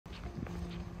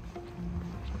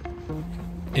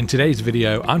In today's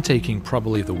video, I'm taking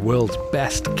probably the world's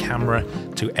best camera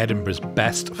to Edinburgh's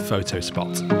best photo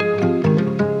spot.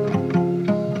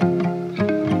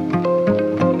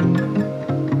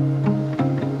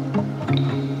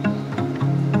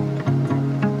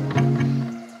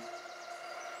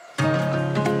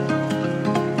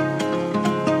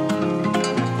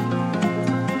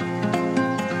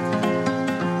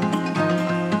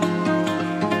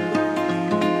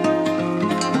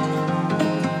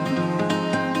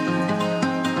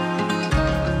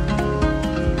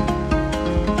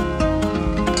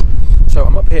 So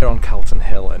I'm up here on Calton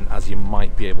Hill, and as you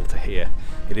might be able to hear,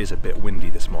 it is a bit windy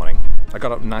this morning. I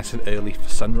got up nice and early for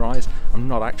sunrise. I'm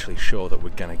not actually sure that we're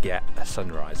going to get a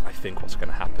sunrise. I think what's going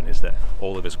to happen is that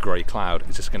all of this grey cloud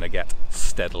is just going to get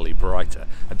steadily brighter.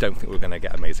 I don't think we're going to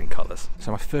get amazing colours.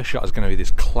 So my first shot is going to be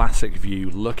this classic view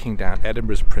looking down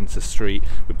Edinburgh's Princes Street.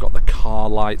 We've got the car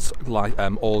lights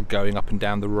all going up and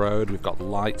down the road. We've got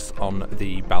lights on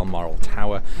the Balmoral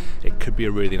Tower. It could be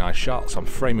a really nice shot, so I'm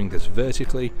framing this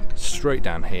vertically, straight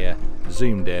down here,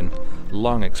 zoomed in,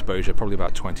 long exposure, probably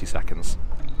about 20 seconds.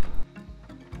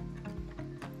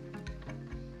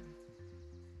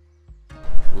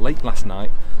 Late last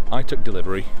night, I took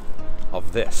delivery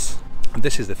of this. And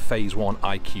this is the Phase One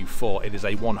IQ4. It is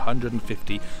a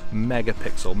 150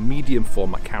 megapixel medium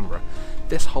format camera.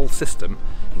 This whole system,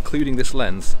 including this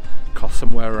lens, cost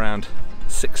somewhere around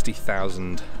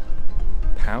 £60,000,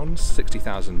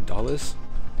 $60,000,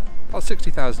 about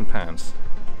 £60,000,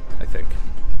 I think.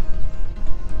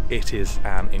 It is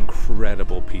an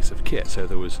incredible piece of kit, so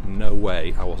there was no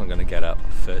way I wasn't going to get up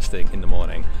first thing in the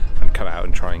morning and come out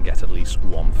and try and get at least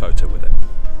one photo with it.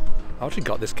 I actually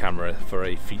got this camera for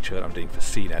a feature that I'm doing for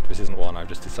CNET. This isn't one I've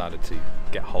just decided to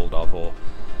get hold of or,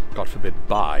 God forbid,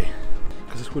 buy,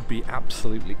 because this would be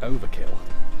absolutely overkill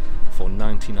for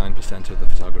 99% of the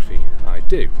photography I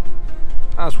do,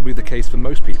 as would be the case for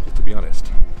most people, to be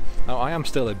honest. Now, I am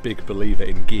still a big believer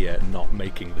in gear not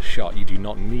making the shot. You do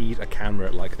not need a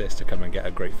camera like this to come and get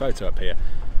a great photo up here,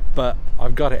 but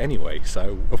I've got it anyway,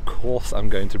 so of course I'm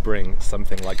going to bring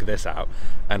something like this out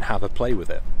and have a play with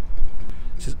it.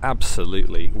 This is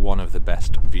absolutely one of the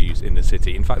best views in the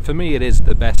city. In fact, for me it is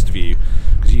the best view,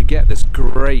 because you get this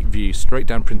great view straight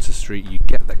down Princes Street, you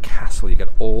get the castle, you get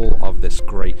all of this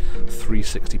great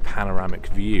 360 panoramic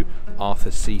view,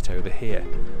 Arthur's Seat over here.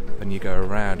 Then you go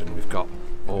around and we've got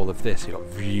all of this, you've got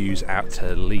views out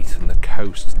to Leith and the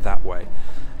coast that way.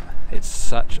 It's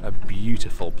such a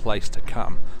beautiful place to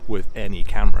come with any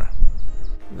camera.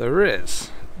 There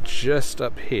is, just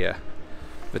up here,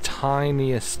 the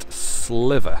tiniest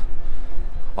sliver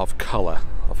of colour,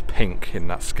 of pink in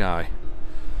that sky.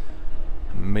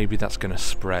 Maybe that's going to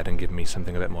spread and give me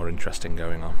something a bit more interesting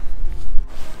going on.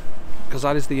 Because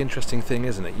that is the interesting thing,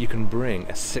 isn't it? You can bring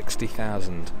a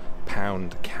 £60,000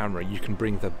 camera, you can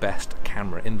bring the best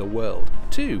camera in the world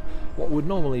to what would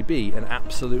normally be an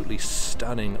absolutely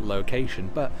stunning location,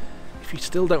 but if you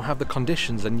still don't have the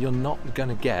conditions, then you're not going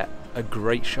to get a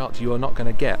great shot. You are not going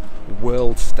to get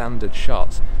world standard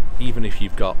shots, even if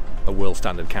you've got a world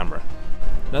standard camera.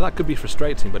 Now that could be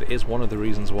frustrating, but it is one of the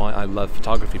reasons why I love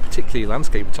photography, particularly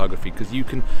landscape photography, because you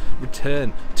can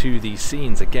return to these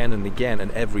scenes again and again,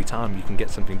 and every time you can get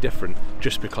something different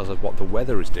just because of what the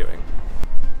weather is doing.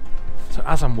 So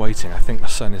as I'm waiting, I think the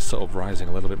sun is sort of rising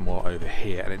a little bit more over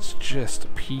here, and it's just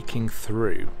peeking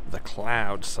through the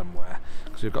clouds somewhere,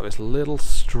 because we've got this little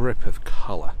strip of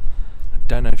colour. I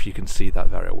don't know if you can see that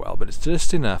very well, but it's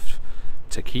just enough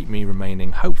to keep me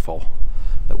remaining hopeful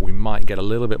that we might get a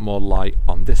little bit more light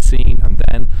on this scene, and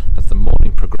then as the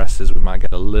morning progresses we might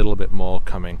get a little bit more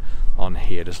coming on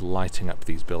here, just lighting up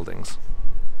these buildings.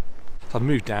 So I've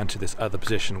moved down to this other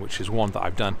position, which is one that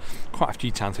I've done quite a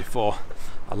few times before.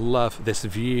 I love this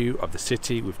view of the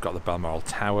city. We've got the Balmoral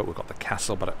Tower, we've got the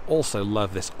castle, but I also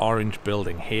love this orange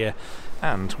building here,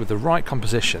 and with the right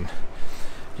composition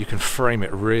you can frame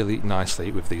it really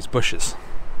nicely with these bushes.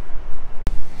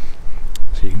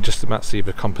 So you can just about see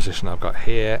the composition I've got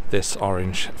here, this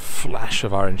orange flash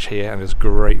of orange here, and this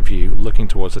great view looking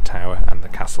towards the tower and the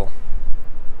castle.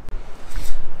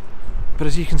 But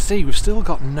as you can see, we've still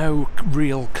got no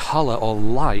real colour or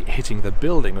light hitting the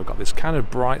building. We've got this kind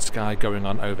of bright sky going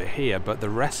on over here, but the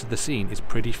rest of the scene is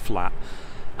pretty flat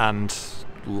and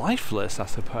lifeless, I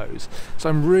suppose. So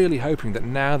I'm really hoping that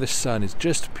now this sun is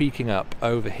just peeking up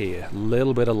over here, a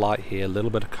little bit of light here, a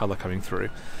little bit of colour coming through,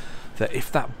 that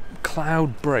if that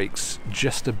cloud breaks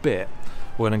just a bit,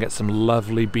 we're going to get some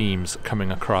lovely beams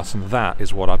coming across, and that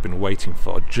is what I've been waiting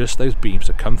for, just those beams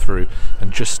to come through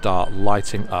and just start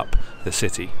lighting up the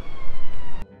city.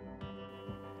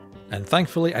 And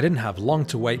thankfully I didn't have long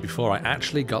to wait before I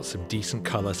actually got some decent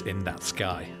colours in that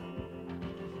sky.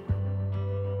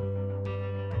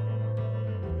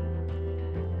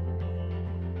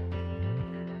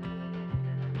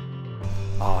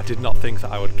 Oh, I did not think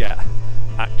that I would get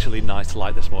actually nice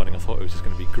light this morning. I thought it was just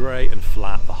going to be grey and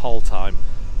flat the whole time,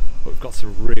 but we've got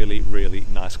some really, really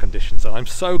nice conditions, and I'm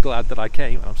so glad that I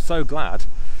came, and I'm so glad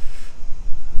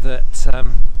that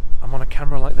I'm on a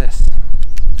camera like this.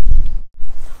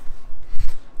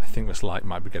 I think this light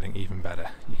might be getting even better.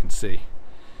 You can see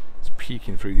it's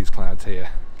peeking through these clouds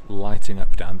here, lighting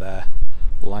up down there,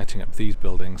 lighting up these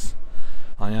buildings.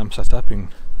 I am set up in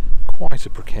quite a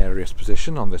precarious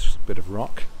position on this bit of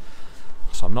rock,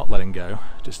 so I'm not letting go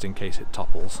just in case it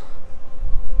topples.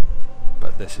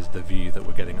 But this is the view that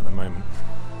we're getting at the moment.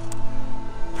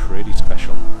 Pretty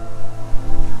special.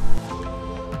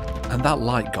 And that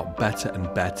light got better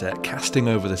and better, casting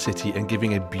over the city and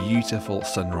giving a beautiful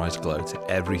sunrise glow to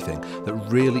everything that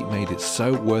really made it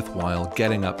so worthwhile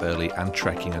getting up early and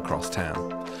trekking across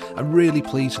town. I'm really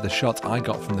pleased with the shots I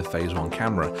got from the Phase One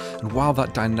camera, and while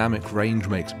that dynamic range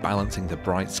makes balancing the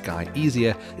bright sky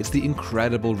easier, it's the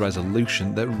incredible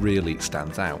resolution that really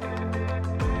stands out.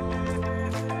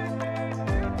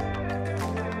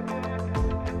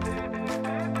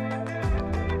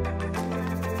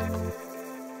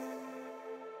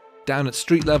 Down at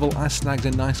street level, I snagged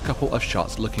a nice couple of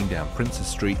shots looking down Princes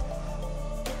Street,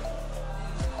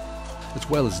 as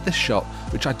well as this shot,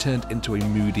 which I turned into a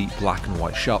moody black and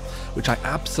white shot, which I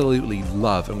absolutely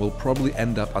love and will probably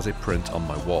end up as a print on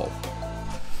my wall.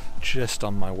 Just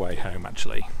on my way home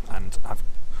actually, and I've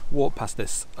walked past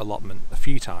this allotment a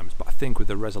few times, but I think with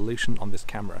the resolution on this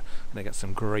camera, I'm going to get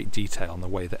some great detail on the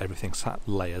way that everything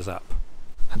layers up.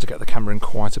 And to get the camera in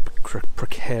quite a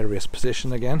precarious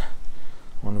position again.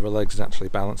 One of the legs is actually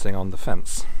balancing on the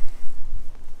fence.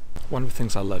 One of the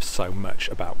things I love so much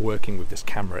about working with this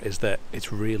camera is that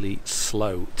it's really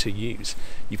slow to use.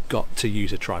 You've got to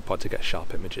use a tripod to get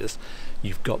sharp images.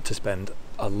 You've got to spend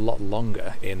a lot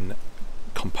longer in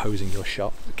composing your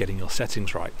shot, getting your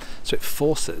settings right. So it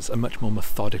forces a much more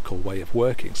methodical way of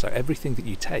working. So everything that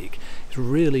you take is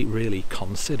really, really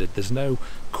considered. There's no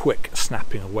quick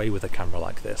snapping away with a camera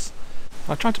like this.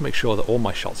 I try to make sure that all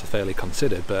my shots are fairly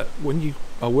considered, but when you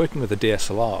are working with a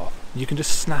DSLR, you can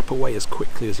just snap away as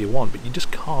quickly as you want, but you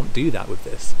just can't do that with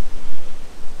this.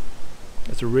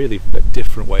 It's a really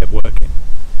different way of working.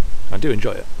 I do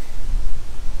enjoy it.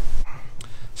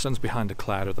 Sun's behind a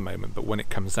cloud at the moment, but when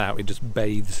it comes out, it just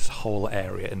bathes this whole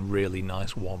area in really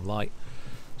nice warm light.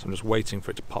 So I'm just waiting for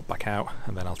it to pop back out,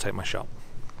 and then I'll take my shot.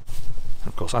 And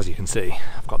of course, as you can see,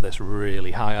 I've got this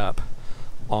really high up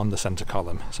on the centre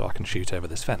column, so I can shoot over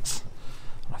this fence.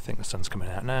 And I think the sun's coming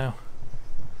out now.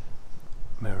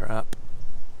 Mirror up.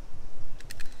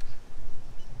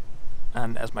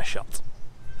 And there's my shot.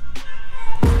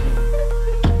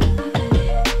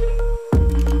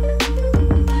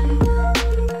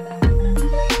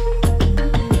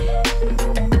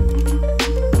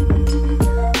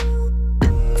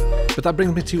 But that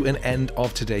brings me to an end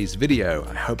of today's video.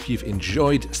 I hope you've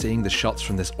enjoyed seeing the shots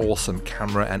from this awesome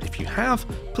camera, and if you have,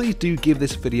 please do give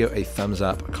this video a thumbs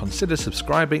up, consider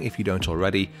subscribing if you don't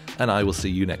already, and I will see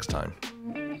you next time.